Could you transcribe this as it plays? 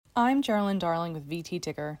I'm Geraldine Darling with VT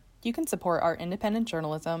Digger. You can support our independent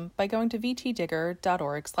journalism by going to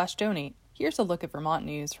vtdigger.org/donate. Here's a look at Vermont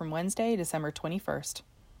news from Wednesday, December 21st.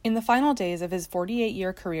 In the final days of his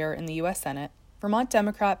 48-year career in the U.S. Senate, Vermont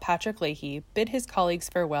Democrat Patrick Leahy bid his colleagues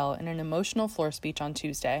farewell in an emotional floor speech on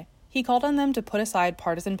Tuesday. He called on them to put aside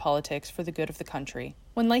partisan politics for the good of the country.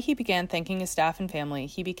 When Leahy began thanking his staff and family,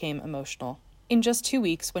 he became emotional. In just 2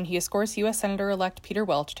 weeks, when he escorts U.S. Senator-elect Peter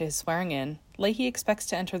Welch to his swearing-in, Leahy expects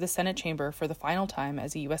to enter the Senate chamber for the final time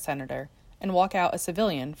as a U.S. Senator and walk out a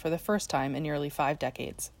civilian for the first time in nearly 5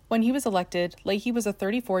 decades. When he was elected, Leahy was a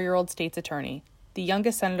 34-year-old state's attorney, the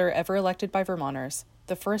youngest senator ever elected by Vermonters,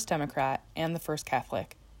 the first Democrat, and the first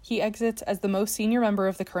Catholic. He exits as the most senior member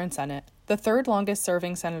of the current Senate, the third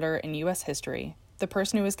longest-serving senator in U.S. history, the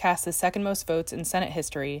person who has cast the second most votes in Senate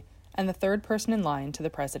history, and the third person in line to the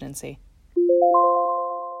presidency.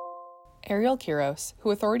 Ariel Quiros,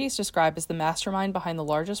 who authorities describe as the mastermind behind the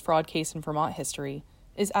largest fraud case in Vermont history,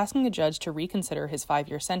 is asking a judge to reconsider his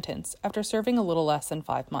 5-year sentence after serving a little less than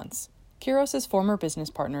 5 months. Quiros' former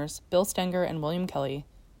business partners, Bill Stenger and William Kelly,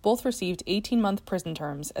 both received 18-month prison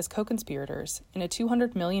terms as co-conspirators in a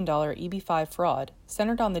 $200 million EB-5 fraud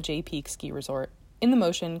centered on the Jay Peak ski resort. In the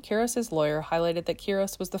motion, Quiros' lawyer highlighted that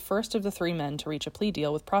Quiros was the first of the 3 men to reach a plea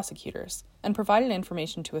deal with prosecutors and provided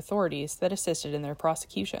information to authorities that assisted in their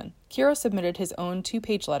prosecution. Quiros submitted his own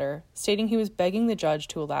 2-page letter stating he was begging the judge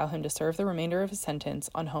to allow him to serve the remainder of his sentence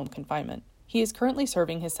on home confinement. He is currently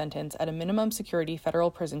serving his sentence at a minimum security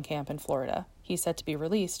federal prison camp in Florida. He's set to be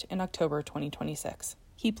released in October 2026.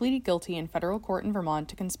 He pleaded guilty in federal court in Vermont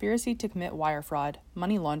to conspiracy to commit wire fraud,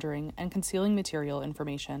 money laundering, and concealing material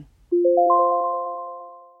information.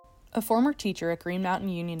 A former teacher at Green Mountain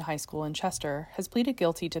Union High School in Chester has pleaded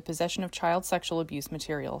guilty to possession of child sexual abuse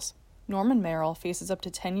materials. Norman Merrill faces up to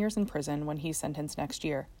 10 years in prison when he's sentenced next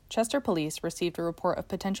year. Chester police received a report of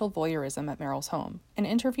potential voyeurism at Merrill's home and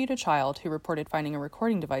interviewed a child who reported finding a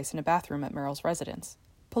recording device in a bathroom at Merrill's residence.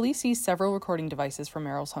 Police seized several recording devices from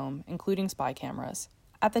Merrill's home, including spy cameras.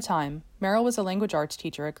 At the time, Merrill was a language arts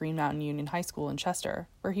teacher at Green Mountain Union High School in Chester,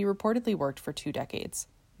 where he reportedly worked for 2 decades.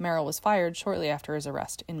 Merrill was fired shortly after his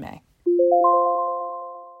arrest in May.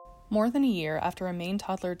 More than a year after a Maine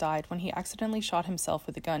toddler died when he accidentally shot himself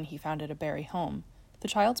with a gun he found at a Barre home, the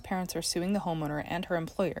child's parents are suing the homeowner and her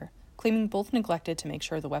employer, claiming both neglected to make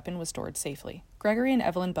sure the weapon was stored safely. Gregory and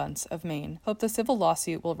Evelyn Bunce of Maine hope the civil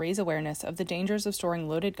lawsuit will raise awareness of the dangers of storing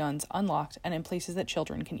loaded guns unlocked and in places that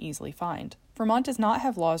children can easily find. Vermont does not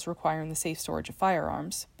have laws requiring the safe storage of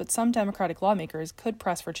firearms, but some Democratic lawmakers could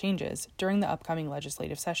press for changes during the upcoming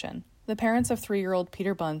legislative session. The parents of 3-year-old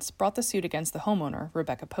Peter Bunce brought the suit against the homeowner,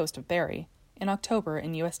 Rebecca Post of Barre, in October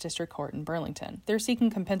in U.S. District Court in Burlington. They're seeking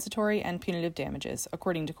compensatory and punitive damages,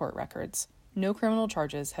 according to court records. No criminal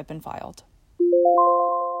charges have been filed.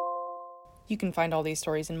 You can find all these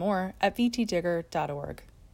stories and more at vtdigger.org.